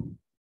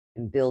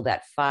and build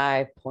that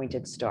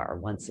 5-pointed star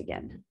once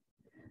again.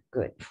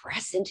 Good.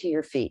 Press into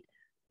your feet.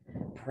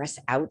 Press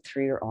out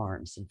through your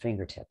arms and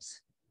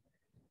fingertips.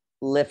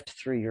 Lift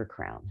through your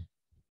crown.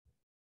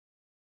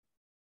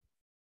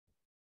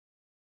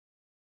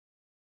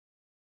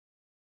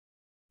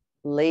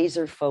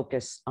 Laser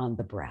focus on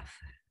the breath.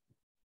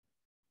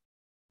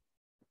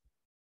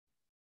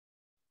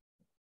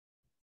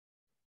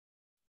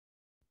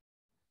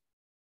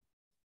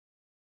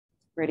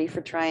 Ready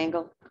for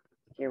triangle?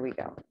 Here we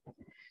go.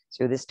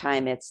 So this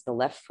time it's the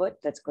left foot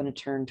that's going to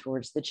turn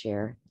towards the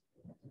chair.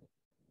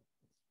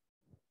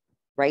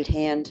 Right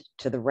hand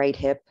to the right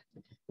hip.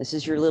 This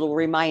is your little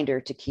reminder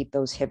to keep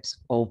those hips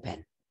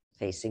open,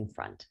 facing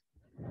front.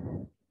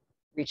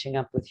 Reaching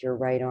up with your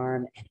right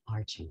arm and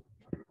arching.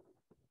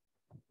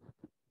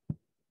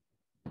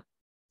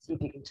 See if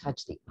you can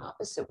touch the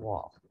opposite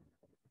wall.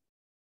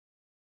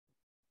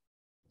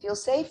 Feel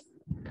safe?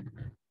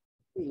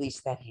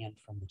 Release that hand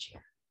from the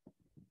chair.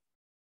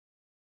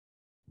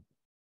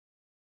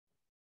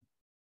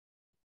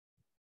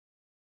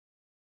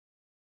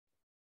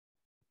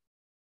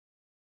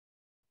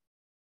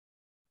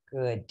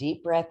 Good.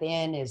 Deep breath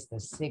in is the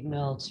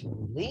signal to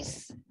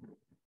release.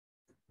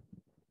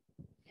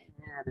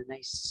 And a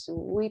nice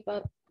sweep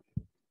up.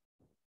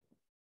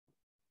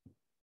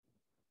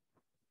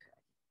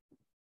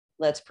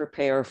 Let's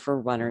prepare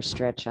for runner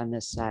stretch on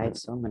this side.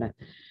 So I'm going to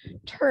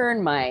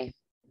turn my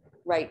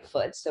right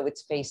foot so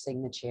it's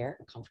facing the chair,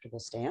 a comfortable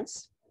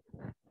stance.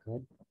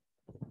 Good.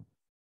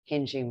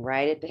 Hinging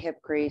right at the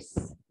hip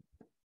crease.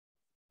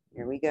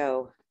 Here we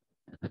go.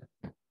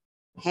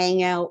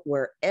 Hang out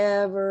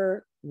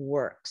wherever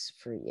works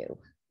for you.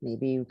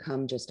 Maybe you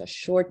come just a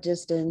short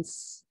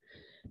distance.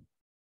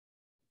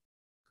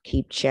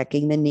 Keep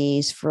checking the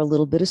knees for a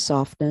little bit of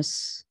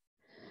softness.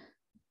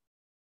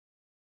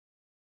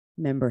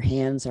 Remember,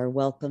 hands are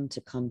welcome to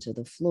come to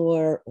the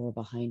floor or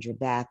behind your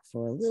back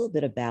for a little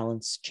bit of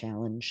balance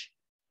challenge.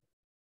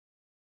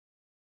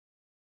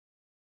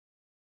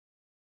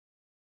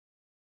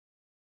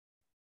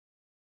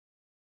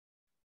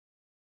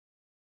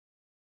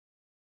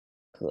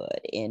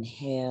 Good.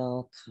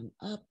 Inhale, come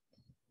up.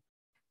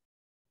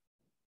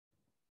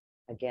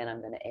 Again,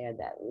 I'm going to add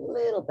that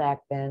little back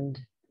bend.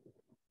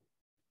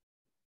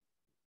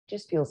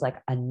 Just feels like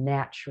a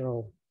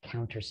natural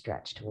counter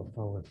stretch to a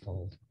forward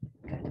fold.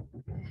 Good.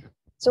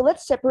 So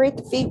let's separate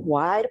the feet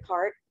wide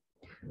apart.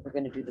 We're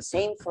going to do the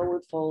same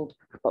forward fold,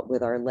 but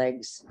with our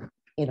legs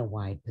in a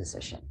wide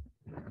position.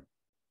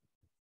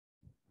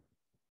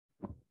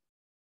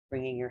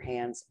 Bringing your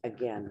hands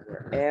again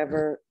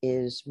wherever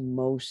is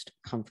most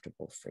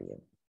comfortable for you.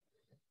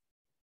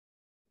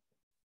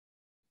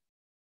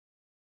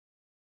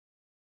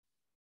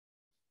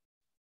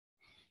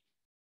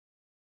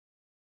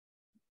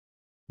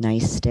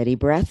 Nice steady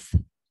breath.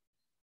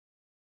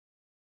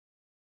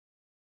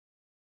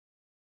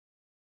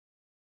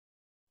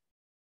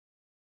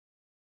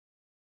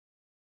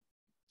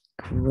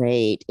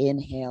 Great.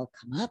 Inhale,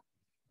 come up.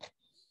 I'm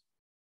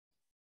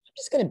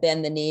just going to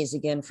bend the knees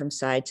again from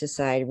side to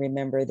side.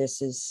 Remember,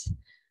 this is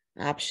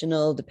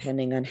optional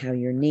depending on how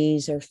your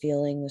knees are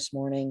feeling this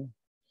morning.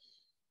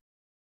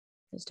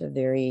 Just a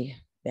very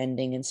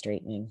bending and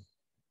straightening.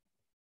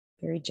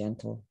 Very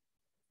gentle.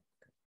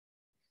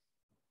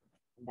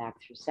 Back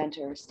through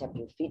center, step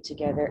your feet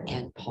together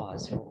and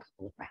pause for a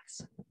couple of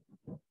breaths.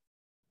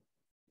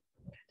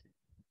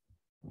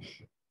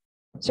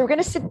 So we're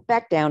going to sit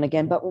back down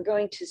again, but we're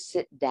going to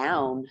sit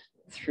down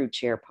through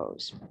chair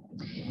pose.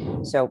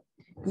 So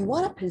you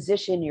want to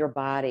position your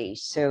body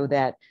so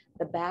that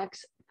the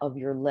backs of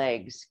your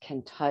legs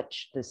can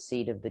touch the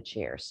seat of the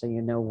chair so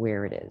you know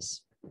where it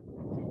is.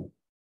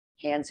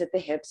 Hands at the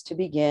hips to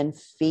begin,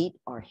 feet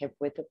are hip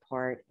width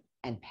apart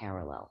and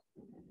parallel.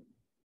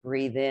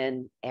 Breathe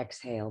in,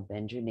 exhale,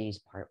 bend your knees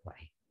part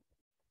way.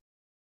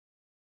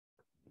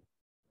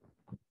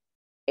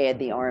 Add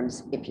the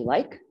arms if you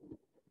like.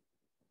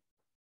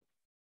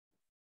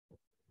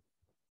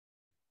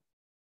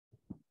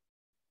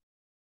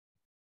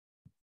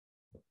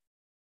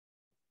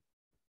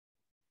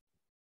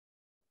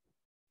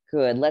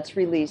 Good, let's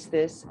release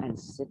this and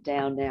sit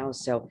down now.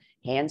 So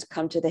hands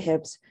come to the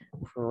hips,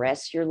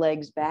 press your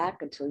legs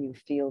back until you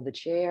feel the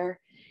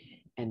chair,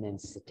 and then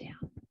sit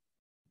down.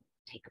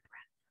 Take a breath.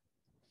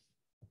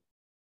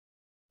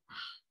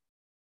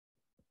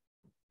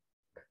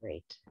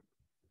 Great.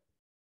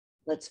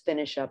 Let's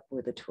finish up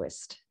with a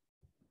twist.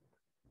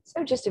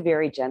 So just a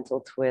very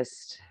gentle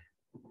twist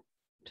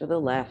to the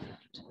left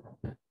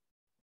and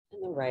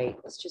the right.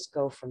 Let's just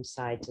go from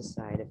side to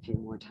side a few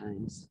more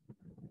times.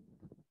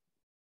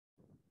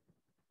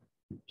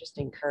 Just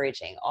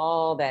encouraging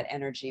all that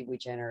energy we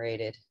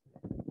generated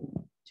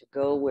to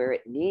go where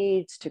it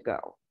needs to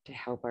go to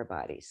help our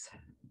bodies.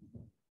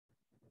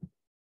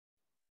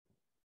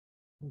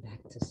 And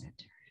back to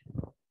center.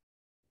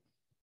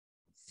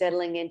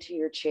 Settling into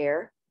your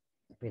chair,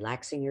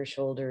 relaxing your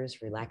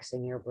shoulders,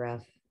 relaxing your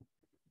breath,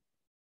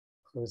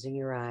 closing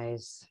your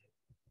eyes.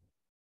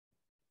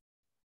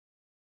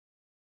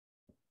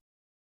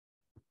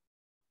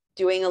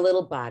 Doing a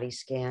little body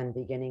scan,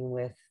 beginning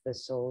with the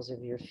soles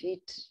of your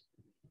feet,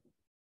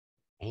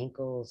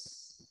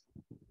 ankles,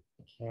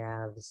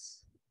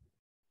 calves,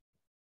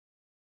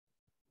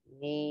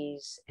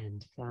 knees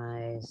and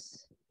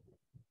thighs,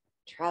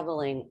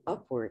 traveling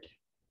upward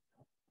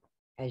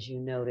as you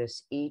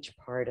notice each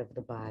part of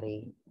the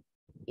body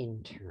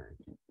in turn.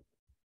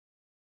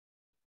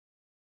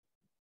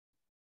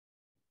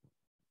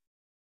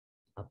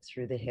 Up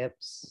through the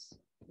hips,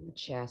 the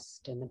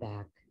chest, and the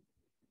back.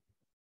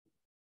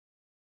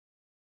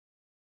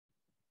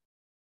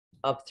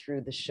 up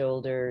through the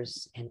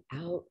shoulders and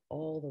out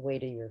all the way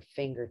to your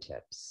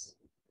fingertips.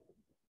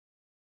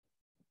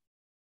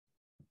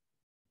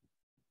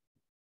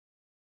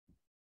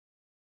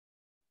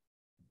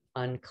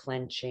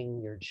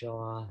 Unclenching your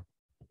jaw.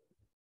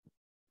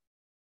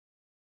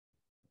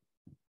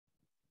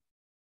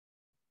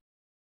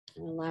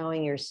 And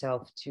allowing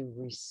yourself to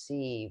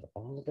receive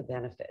all the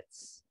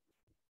benefits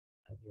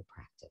of your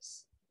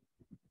practice.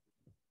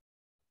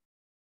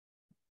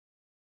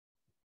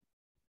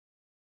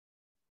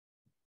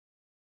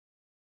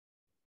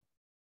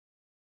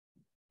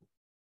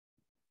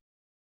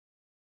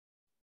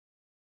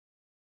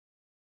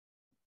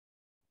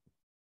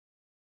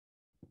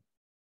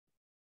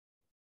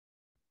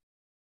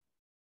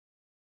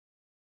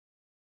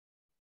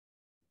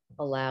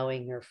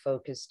 Allowing your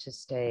focus to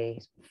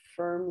stay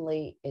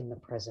firmly in the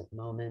present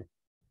moment.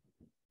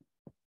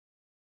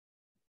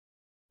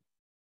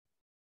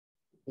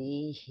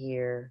 Be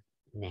here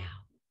now.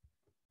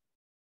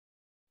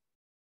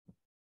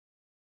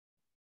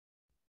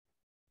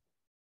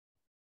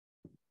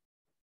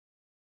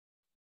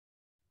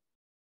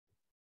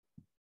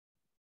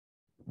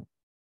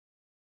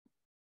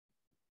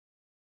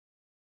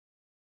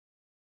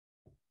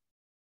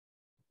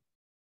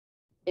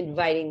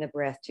 Inviting the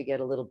breath to get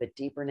a little bit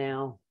deeper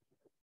now.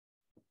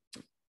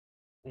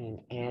 And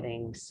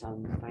adding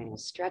some final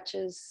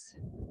stretches.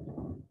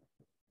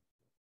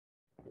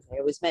 As I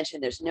always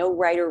mention, there's no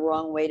right or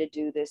wrong way to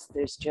do this.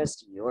 There's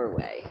just your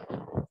way.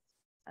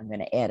 I'm going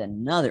to add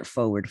another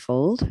forward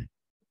fold.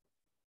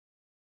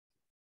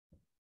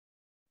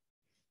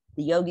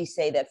 The yogis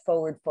say that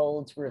forward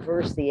folds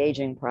reverse the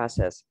aging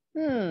process.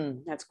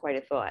 That's quite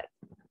a thought.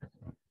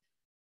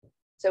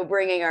 So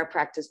bringing our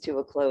practice to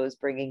a close,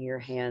 bringing your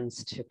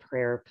hands to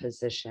prayer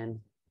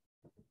position.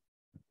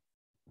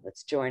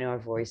 Let's join our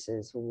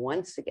voices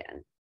once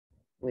again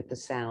with the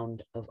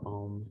sound of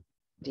Om.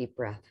 Deep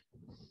breath.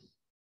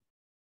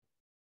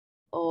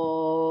 Om.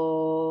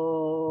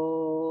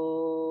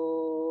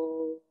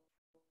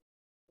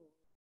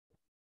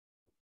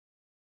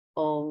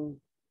 Om.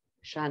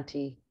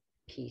 Shanti.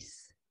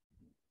 Peace.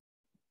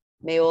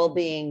 May all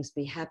beings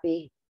be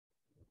happy.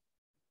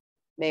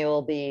 May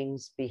all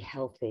beings be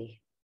healthy.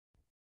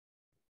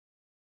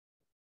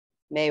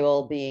 May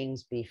all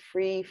beings be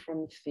free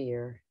from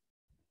fear.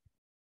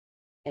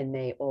 And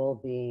may all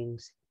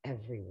beings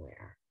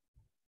everywhere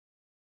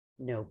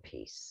know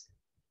peace.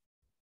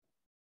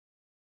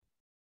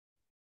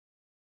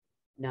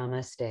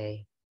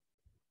 Namaste.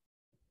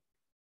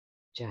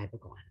 Jai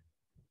Bhagwan.